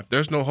in my life.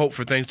 There's no hope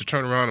for things to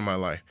turn around in my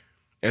life.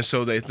 And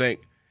so they think,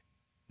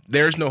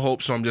 there's no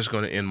hope, so I'm just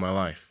going to end my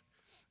life.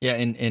 Yeah,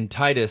 in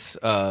Titus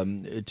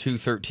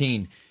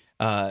 2:13,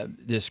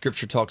 the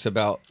scripture talks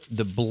about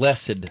the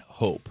blessed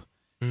hope,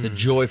 the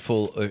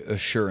joyful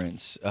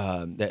assurance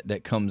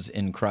that comes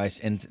in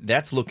Christ, and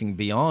that's looking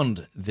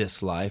beyond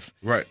this life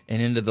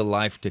and into the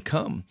life to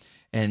come.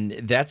 And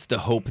that's the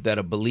hope that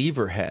a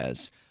believer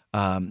has.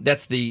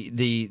 That's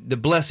the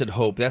blessed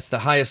hope. That's the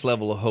highest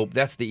level of hope.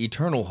 That's the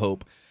eternal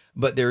hope.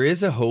 But there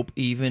is a hope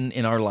even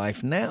in our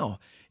life now.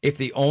 If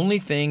the only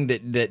thing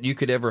that you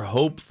could ever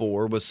hope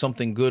for was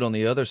something good on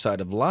the other side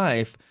of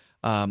life,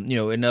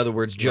 in other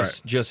words,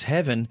 just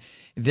heaven,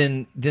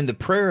 then the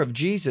prayer of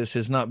Jesus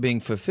is not being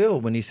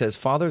fulfilled when he says,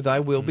 Father, thy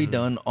will be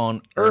done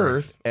on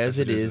earth as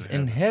it is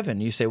in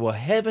heaven. You say, well,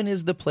 heaven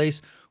is the place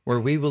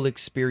where we will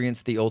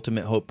experience the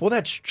ultimate hope. Well,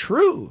 that's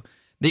true,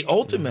 the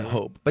ultimate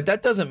hope. But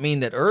that doesn't mean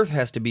that earth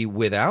has to be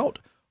without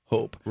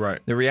hope. Right.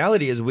 The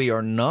reality is we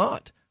are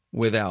not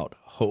without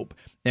hope.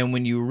 And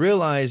when you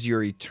realize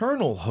your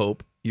eternal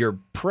hope your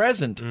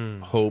present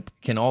hope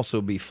can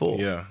also be full.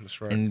 Yeah, that's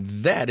right. And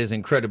that is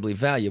incredibly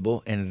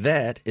valuable, and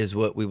that is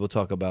what we will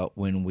talk about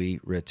when we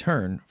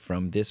return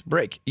from this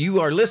break. You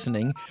are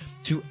listening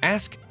to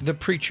Ask the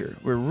Preacher.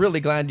 We're really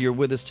glad you're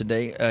with us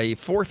today. A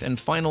fourth and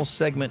final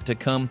segment to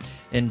come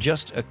in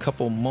just a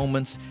couple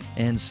moments,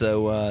 and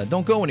so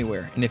don't go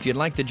anywhere. And if you'd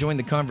like to join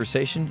the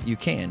conversation, you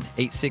can.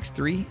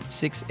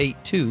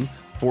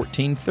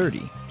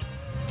 863-682-1430.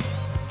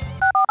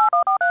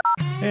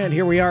 And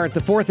here we are at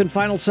the fourth and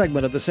final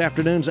segment of this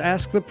afternoon's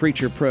Ask the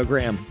Preacher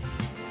program.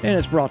 And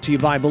it's brought to you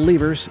by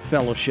Believers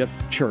Fellowship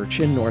Church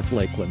in North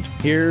Lakeland.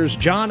 Here's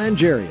John and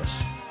Jarius.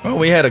 Well,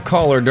 we had a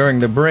caller during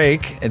the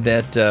break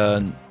that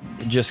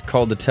just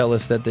called to tell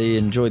us that they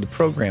enjoyed the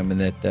program and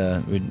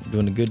that we're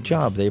doing a good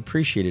job. They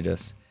appreciated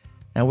us.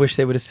 I wish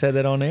they would have said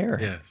that on air.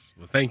 Yes.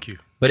 Well, thank you.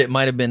 But it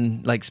might have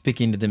been like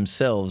speaking to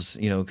themselves,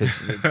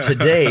 because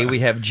today we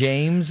have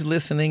James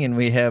listening and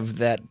we have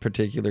that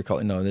particular call.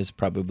 No, there's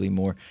probably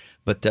more.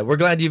 But we're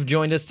glad you've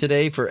joined us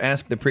today for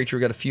Ask the Preacher.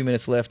 We've got a few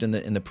minutes left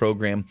in the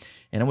program.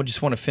 And I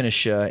just want to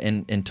finish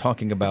in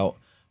talking about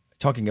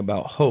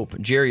hope.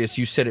 Jarius,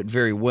 you said it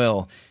very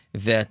well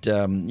that,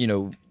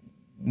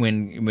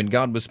 when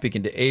God was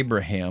speaking to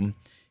Abraham,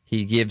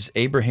 he gives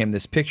Abraham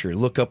this picture.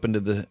 Look up into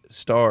the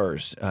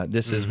stars.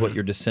 This is what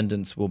your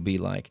descendants will be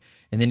like.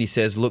 And then he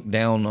says, look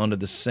down onto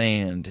the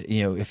sand.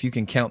 If you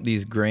can count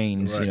these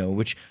grains, Right.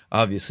 Which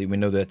obviously we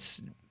know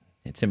it's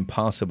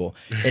impossible.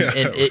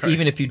 And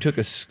even if you took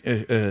a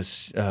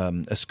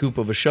scoop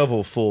of a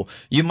shovel full,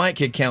 you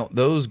could count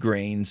those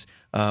grains.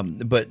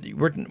 But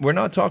we're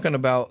not talking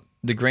about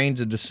the grains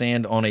of the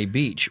sand on a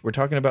beach. We're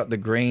talking about the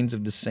grains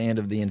of the sand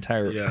of the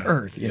entire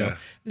earth. You're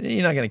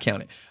not going to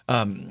count it.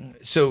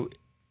 So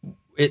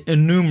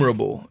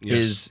innumerable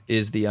is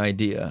the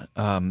idea.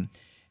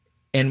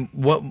 And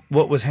what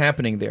was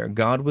happening there?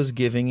 God was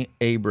giving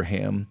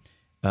Abraham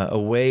a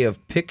way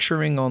of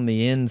picturing on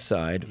the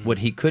inside what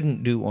he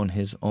couldn't do on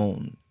his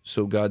own.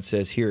 So God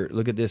says, here,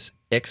 look at this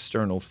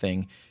external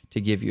thing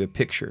to give you a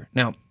picture.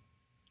 Now,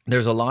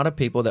 there's a lot of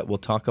people that will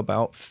talk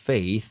about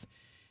faith,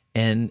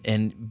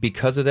 and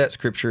because of that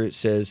scripture, it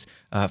says,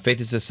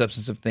 faith is the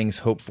substance of things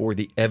hoped for,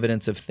 the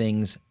evidence of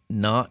things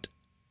not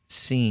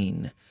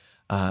seen.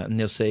 And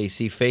they'll say,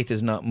 see, faith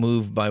is not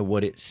moved by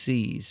what it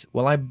sees.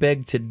 Well, I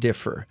beg to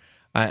differ.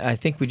 I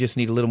think we just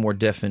need a little more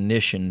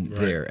definition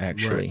there,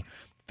 actually. Right.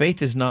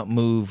 Faith is not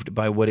moved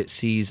by what it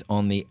sees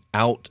on the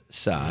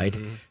outside.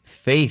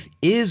 Faith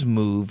is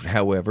moved,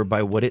 however,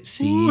 by what it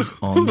sees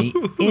on the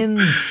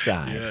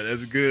inside. Yeah,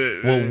 that's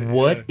good. Well,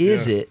 what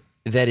is it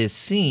that is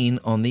seen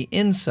on the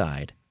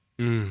inside?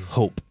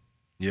 Hope.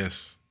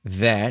 Yes.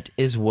 That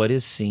is what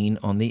is seen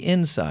on the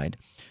inside.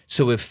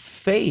 So if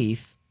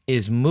faith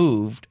is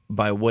moved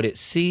by what it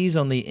sees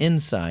on the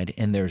inside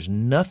and there's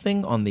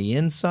nothing on the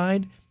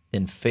inside,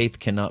 then faith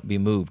cannot be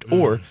moved,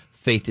 or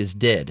faith is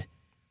dead.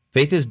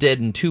 Faith is dead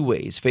in two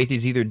ways. Faith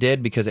is either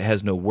dead because it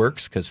has no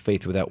works, because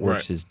faith without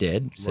works is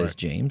dead, says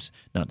James.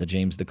 Not the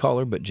James the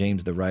caller, but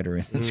James the writer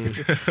in the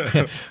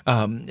scripture.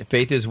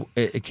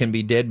 It can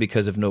be dead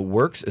because of no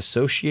works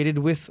associated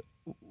with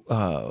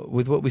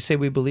what we say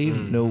we believe,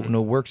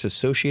 no works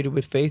associated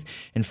with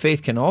faith. And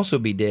faith can also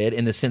be dead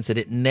in the sense that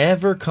it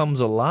never comes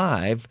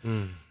alive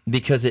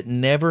because it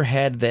never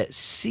had that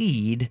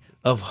seed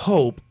of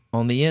hope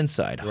on the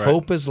inside. Right.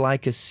 Hope is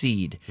like a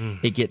seed.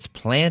 It gets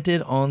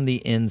planted on the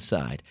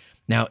inside.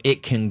 Now,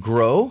 it can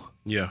grow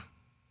Yeah.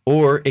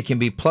 or it can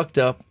be plucked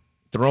up,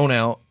 thrown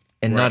out,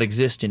 and not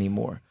exist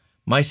anymore.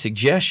 My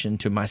suggestion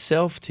to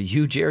myself, to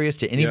you, Jarius,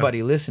 to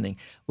anybody listening,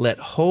 let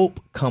hope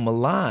come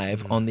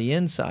alive on the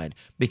inside,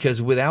 because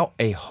without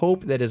a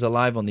hope that is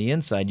alive on the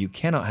inside, you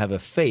cannot have a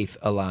faith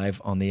alive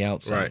on the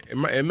outside.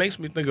 Right. It makes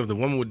me think of the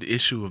woman with the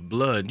issue of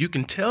blood. You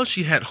can tell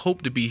she had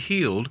hope to be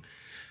healed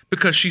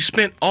because she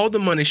spent all the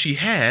money she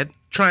had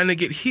trying to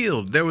get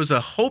healed. There was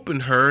a hope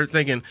in her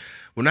thinking,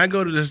 when I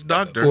go to this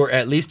doctor. Or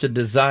at least a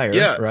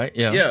desire, right?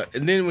 Yeah.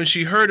 And then when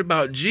she heard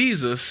about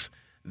Jesus,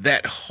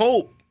 that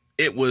hope,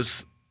 it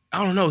was,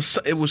 I don't know,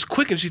 it was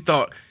quick, and she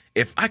thought,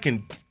 if I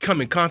can come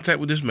in contact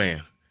with this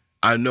man,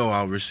 I know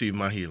I'll receive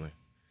my healing.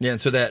 Yeah,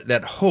 and so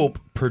that hope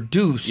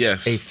produced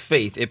a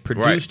faith. It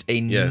produced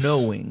a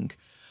knowing.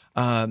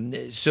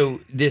 So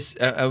this,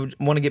 I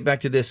want to get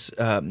back to this.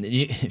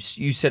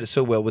 You said it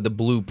so well with the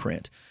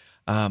blueprint.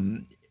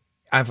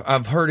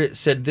 I've heard it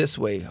said this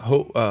way: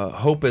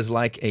 hope is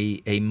like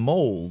a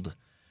mold.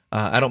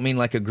 I don't mean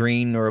like a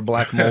green or a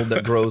black mold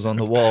that grows on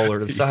the wall or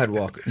the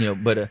sidewalk,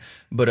 but a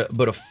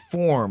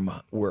form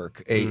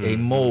work, a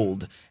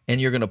mold, and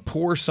you're going to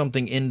pour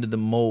something into the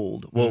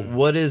mold. Well,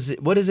 what is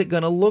it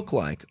going to look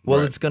like?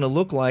 Well, it's going to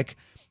look like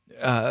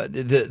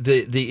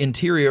the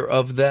interior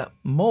of that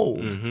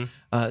mold.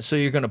 So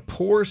you're going to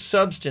pour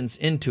substance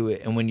into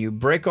it, and when you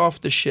break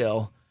off the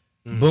shell,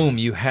 boom,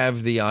 you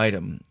have the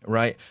item,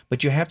 right?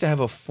 But you have to have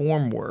a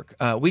form work.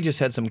 We just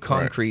had some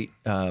concrete.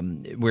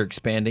 We're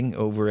expanding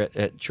over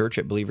at church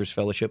at Believers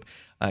Fellowship,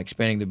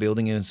 expanding the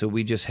building, and so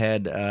we just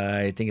had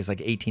I think it's like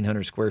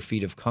 1,800 square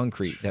feet of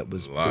concrete that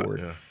was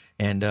poured,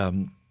 and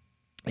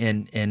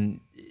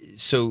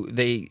so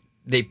they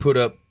put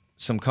up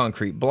some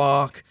concrete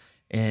block,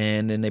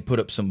 and then they put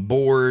up some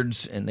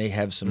boards, and they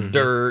have some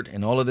dirt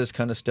and all of this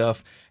kind of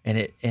stuff.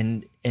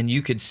 And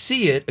you could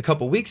see it a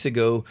couple weeks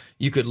ago.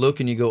 You could look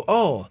and you go,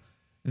 oh,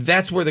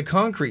 that's where the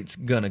concrete's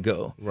gonna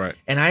go. Right.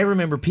 And I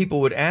remember people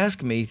would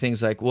ask me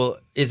things like, well,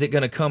 is it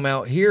gonna come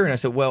out here? And I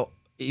said, well,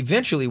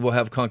 eventually we'll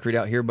have concrete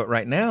out here, but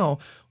right now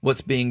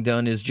what's being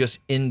done is just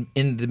in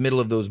the middle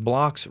of those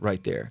blocks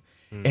right there.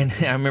 And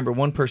I remember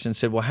one person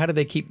said, well, how do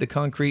they keep the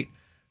concrete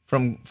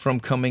from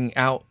coming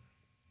out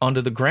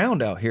onto the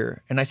ground out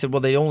here? And I said,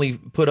 well, they only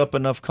put up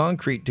enough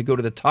concrete to go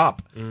to the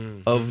top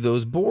of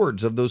those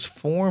boards, of those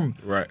form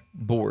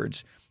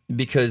boards,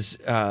 because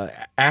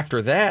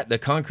after that, the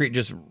concrete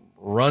just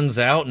runs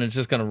out and it's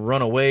just going to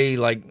run away,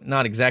 like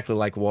not exactly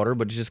like water,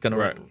 but it's just going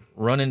to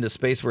run into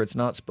space where it's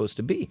not supposed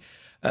to be.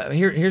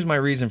 Here's my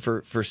reason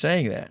for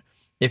saying that.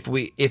 If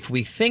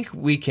we think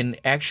we can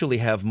actually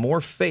have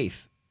more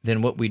faith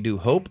than what we do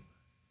hope,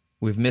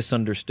 we've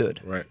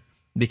misunderstood. Right.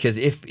 Because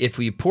if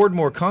we poured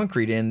more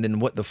concrete in than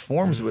what the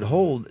forms would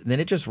hold, then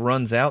it just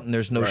runs out and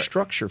there's no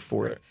structure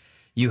for it.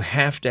 You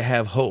have to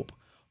have hope.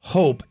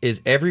 Hope is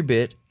every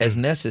bit as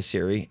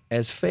necessary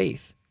as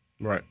faith.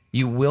 Right.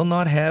 You will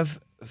not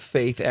have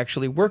faith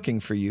actually working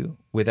for you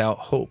without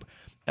hope.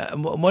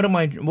 What am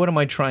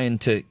I trying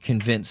to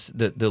convince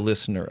the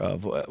listener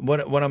of?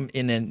 What I'm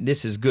in, and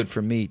this is good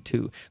for me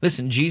too.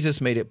 Listen,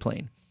 Jesus made it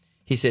plain.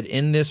 He said,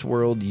 in this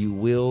world you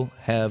will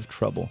have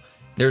trouble.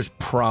 There's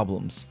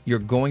problems. You're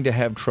going to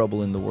have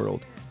trouble in the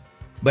world.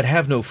 But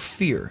have no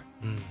fear.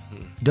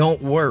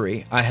 Don't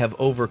worry, I have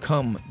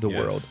overcome the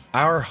world.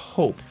 Our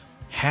hope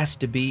has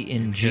to be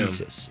in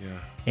Jesus.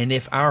 And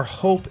if our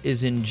hope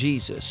is in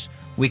Jesus,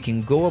 we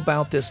can go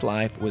about this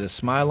life with a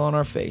smile on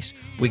our face.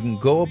 We can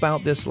go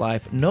about this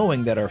life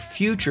knowing that our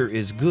future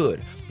is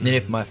good. And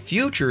if my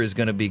future is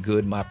going to be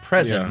good, my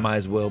present might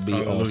as well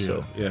be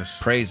also. Yes.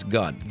 Praise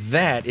God.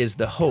 That is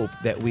the hope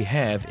that we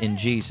have in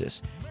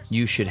Jesus.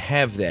 You should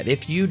have that.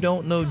 If you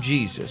don't know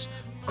Jesus,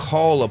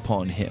 call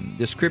upon him.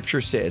 The scripture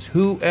says,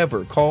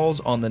 whoever calls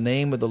on the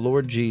name of the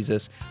Lord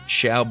Jesus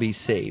shall be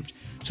saved.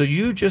 So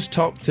you just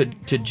talk to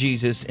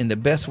Jesus in the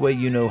best way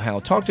you know how.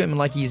 Talk to him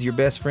like he's your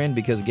best friend,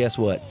 because guess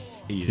what?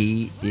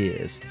 He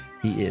is.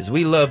 He is.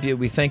 We love you.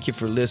 We thank you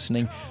for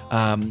listening.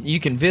 You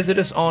can visit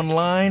us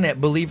online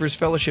at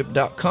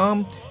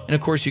believersfellowship.com. And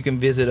of course, you can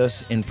visit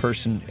us in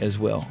person as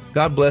well.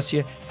 God bless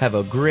you. Have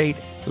a great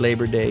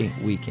Labor Day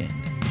weekend.